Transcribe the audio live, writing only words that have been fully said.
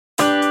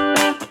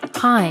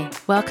Hi,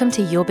 welcome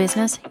to Your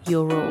Business,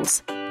 Your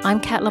Rules. I'm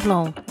Kat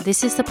LeBlanc.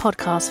 This is the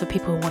podcast for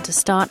people who want to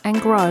start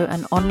and grow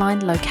an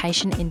online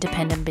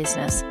location-independent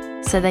business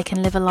so they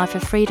can live a life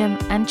of freedom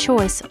and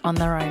choice on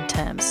their own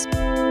terms.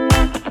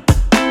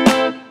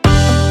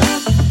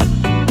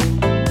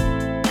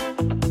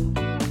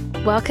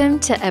 Welcome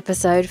to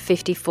episode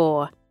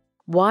 54,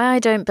 Why I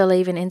Don't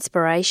Believe in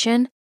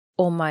Inspiration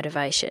or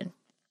Motivation.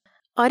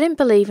 I don't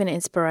believe in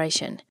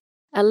inspiration,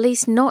 at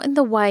least not in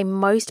the way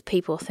most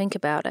people think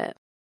about it.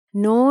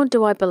 Nor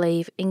do I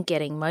believe in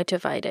getting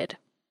motivated.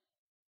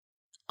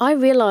 I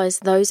realize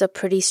those are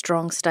pretty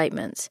strong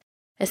statements,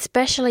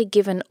 especially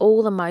given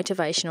all the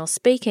motivational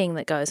speaking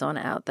that goes on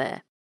out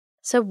there.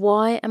 So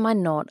why am I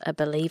not a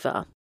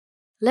believer?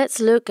 Let's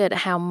look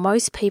at how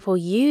most people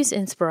use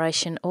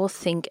inspiration or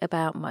think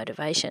about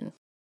motivation.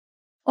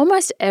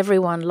 Almost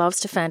everyone loves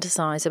to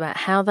fantasize about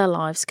how their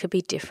lives could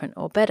be different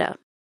or better.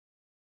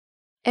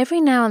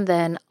 Every now and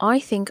then, I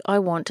think I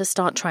want to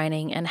start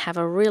training and have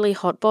a really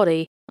hot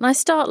body, and I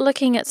start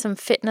looking at some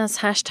fitness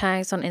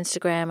hashtags on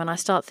Instagram and I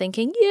start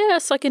thinking,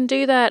 yes, I can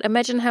do that.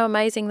 Imagine how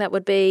amazing that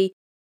would be,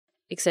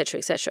 etc.,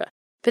 etc.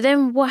 But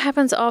then what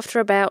happens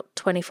after about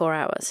 24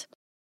 hours?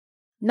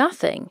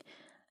 Nothing.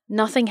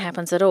 Nothing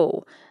happens at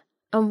all.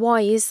 And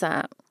why is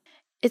that?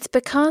 It's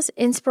because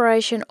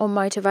inspiration or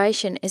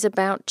motivation is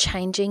about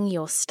changing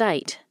your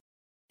state.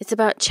 It's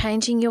about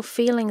changing your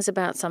feelings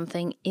about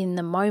something in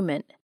the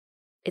moment.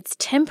 It's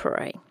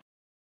temporary.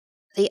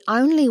 The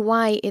only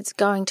way it's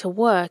going to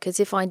work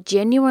is if I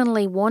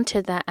genuinely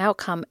wanted that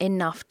outcome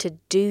enough to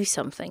do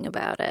something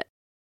about it.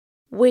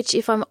 Which,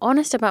 if I'm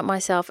honest about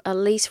myself, at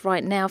least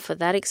right now for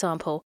that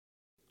example,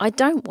 I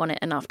don't want it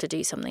enough to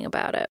do something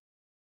about it.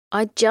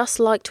 I just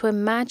like to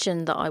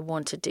imagine that I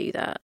want to do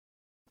that.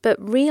 But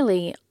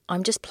really,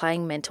 I'm just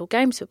playing mental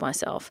games with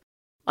myself.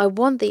 I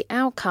want the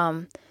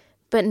outcome,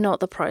 but not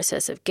the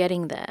process of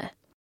getting there.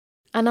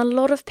 And a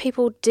lot of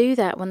people do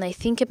that when they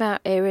think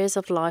about areas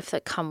of life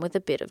that come with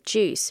a bit of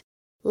juice,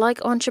 like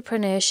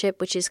entrepreneurship,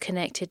 which is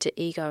connected to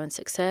ego and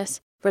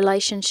success,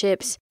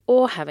 relationships,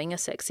 or having a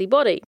sexy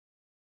body.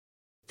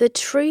 The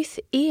truth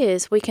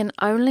is we can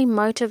only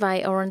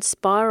motivate or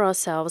inspire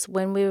ourselves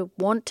when we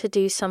want to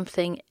do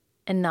something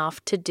enough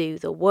to do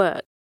the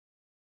work.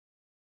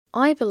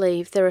 I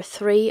believe there are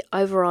 3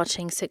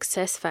 overarching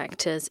success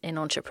factors in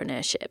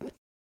entrepreneurship.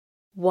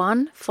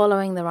 1,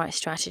 following the right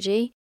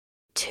strategy.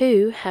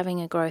 2, having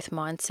a growth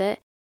mindset,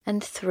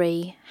 and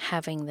 3,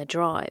 having the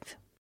drive.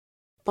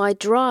 By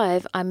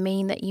drive, I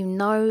mean that you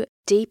know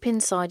deep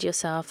inside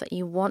yourself that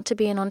you want to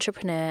be an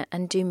entrepreneur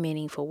and do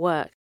meaningful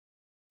work.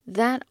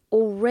 That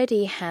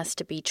already has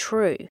to be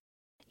true.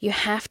 You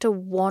have to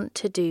want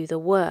to do the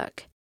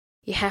work.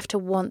 You have to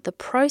want the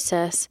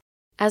process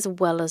as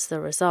well as the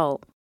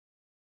result.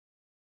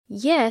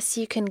 Yes,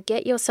 you can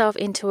get yourself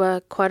into a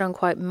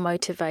quote-unquote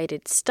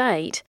motivated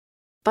state,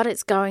 but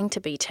it's going to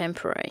be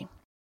temporary.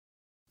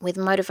 With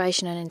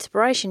motivation and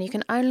inspiration, you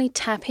can only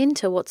tap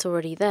into what's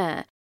already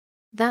there.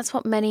 That's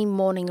what many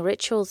morning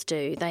rituals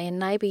do. They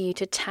enable you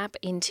to tap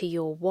into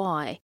your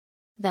why,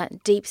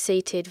 that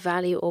deep-seated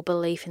value or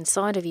belief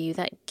inside of you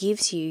that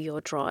gives you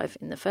your drive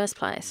in the first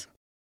place.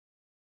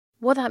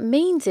 What that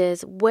means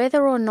is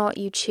whether or not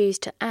you choose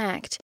to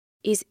act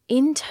is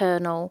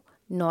internal,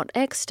 not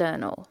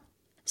external.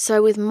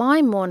 So with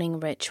my morning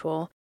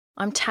ritual,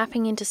 I'm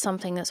tapping into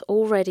something that's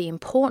already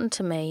important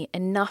to me,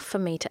 enough for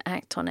me to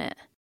act on it.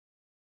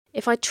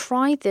 If I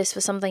tried this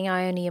for something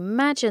I only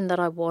imagine that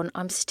I want,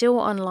 I'm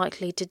still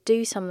unlikely to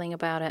do something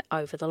about it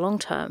over the long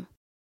term.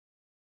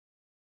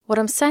 What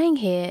I'm saying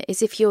here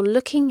is if you're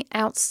looking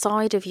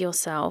outside of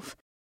yourself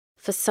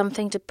for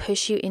something to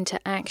push you into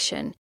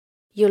action,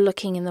 you're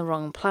looking in the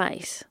wrong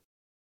place.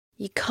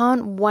 You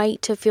can't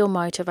wait to feel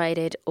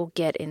motivated or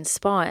get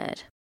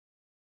inspired.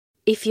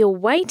 If you're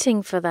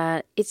waiting for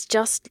that, it's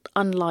just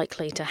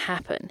unlikely to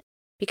happen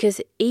because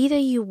either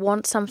you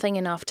want something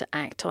enough to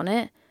act on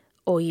it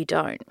or you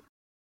don't.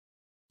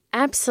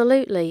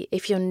 Absolutely,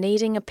 if you're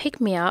needing a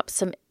pick-me-up,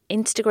 some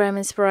Instagram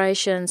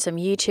inspiration, some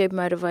YouTube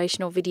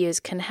motivational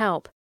videos can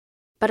help,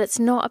 but it's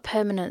not a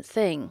permanent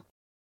thing.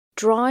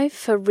 Drive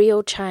for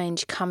real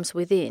change comes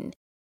within.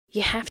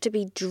 You have to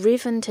be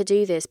driven to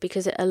do this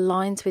because it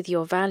aligns with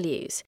your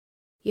values.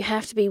 You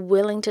have to be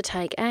willing to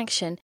take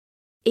action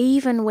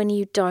even when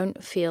you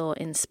don't feel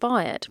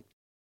inspired.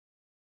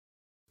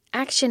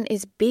 Action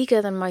is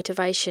bigger than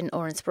motivation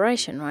or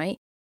inspiration, right?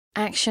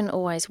 Action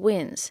always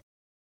wins.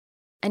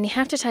 And you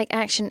have to take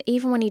action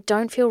even when you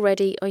don't feel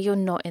ready or you're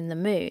not in the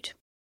mood.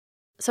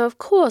 So of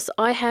course,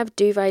 I have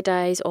duvet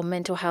days or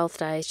mental health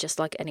days just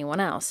like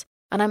anyone else.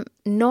 And I'm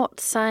not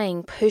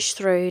saying push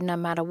through no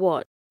matter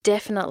what.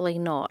 Definitely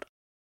not.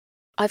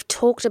 I've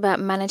talked about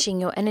managing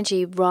your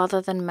energy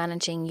rather than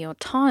managing your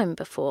time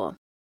before.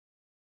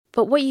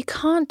 But what you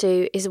can't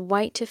do is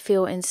wait to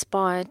feel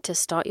inspired to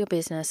start your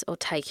business or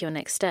take your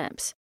next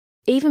steps.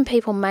 Even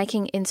people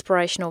making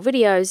inspirational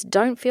videos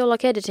don't feel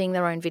like editing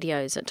their own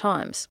videos at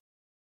times.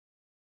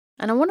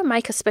 And I want to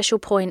make a special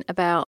point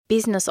about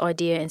business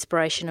idea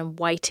inspiration and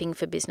waiting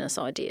for business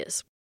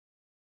ideas.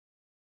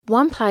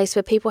 One place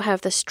where people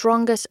have the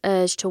strongest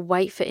urge to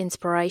wait for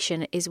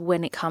inspiration is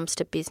when it comes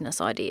to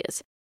business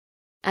ideas.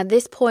 At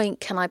this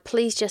point, can I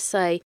please just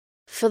say,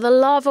 for the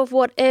love of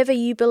whatever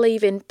you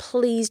believe in,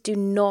 please do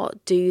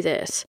not do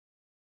this.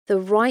 The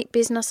right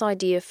business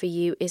idea for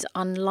you is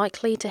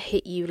unlikely to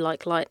hit you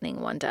like lightning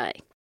one day.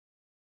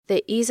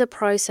 There is a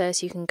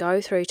process you can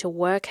go through to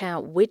work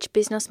out which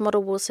business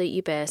model will suit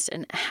you best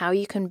and how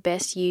you can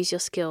best use your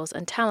skills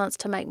and talents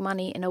to make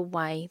money in a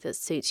way that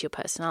suits your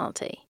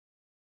personality.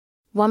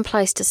 One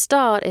place to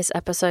start is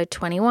episode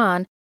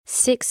 21,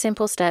 6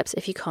 simple steps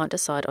if you can't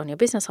decide on your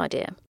business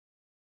idea.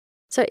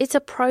 So it's a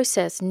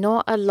process,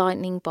 not a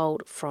lightning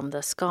bolt from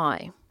the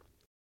sky.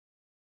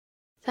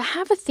 So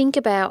have a think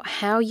about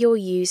how you're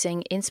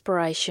using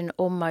inspiration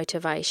or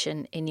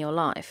motivation in your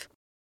life.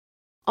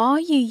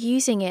 Are you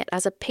using it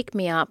as a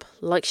pick-me-up,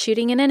 like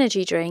shooting an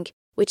energy drink,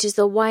 which is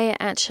the way it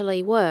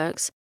actually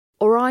works,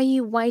 or are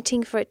you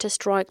waiting for it to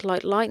strike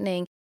like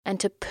lightning and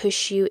to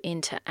push you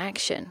into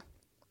action?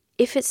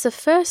 If it's the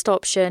first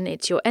option,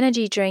 it's your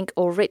energy drink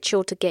or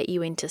ritual to get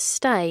you into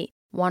state,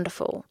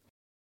 wonderful.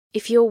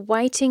 If you're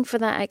waiting for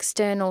that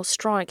external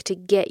strike to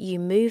get you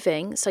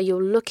moving, so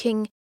you're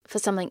looking for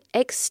something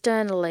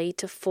externally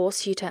to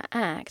force you to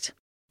act,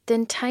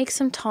 then take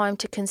some time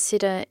to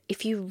consider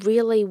if you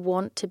really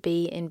want to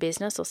be in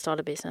business or start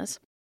a business,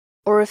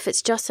 or if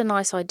it's just a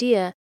nice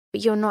idea,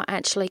 but you're not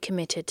actually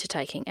committed to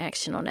taking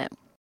action on it.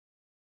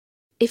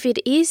 If it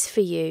is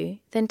for you,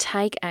 then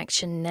take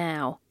action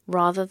now,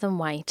 rather than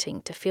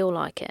waiting to feel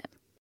like it.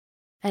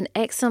 An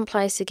excellent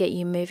place to get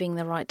you moving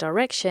the right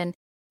direction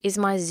is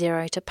my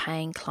Zero to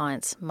Paying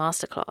Clients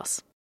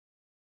Masterclass.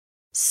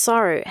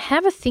 So,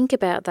 have a think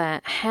about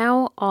that.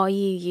 How are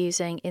you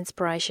using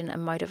inspiration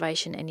and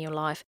motivation in your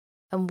life,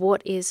 and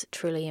what is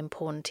truly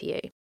important to you?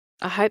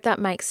 I hope that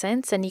makes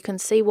sense, and you can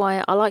see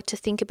why I like to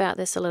think about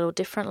this a little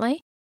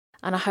differently,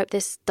 and I hope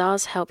this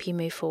does help you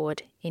move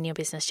forward in your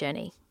business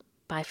journey.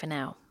 Bye for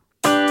now.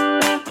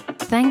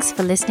 Thanks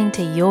for listening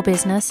to Your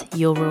Business,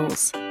 Your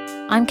Rules.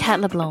 I'm Kat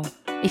LeBlanc.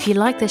 If you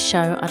like this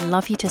show, I'd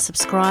love you to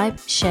subscribe,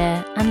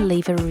 share, and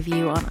leave a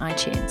review on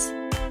iTunes.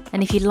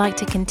 And if you'd like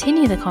to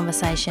continue the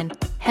conversation,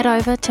 head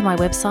over to my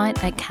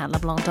website at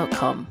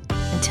katleblanc.com.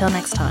 Until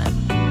next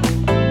time.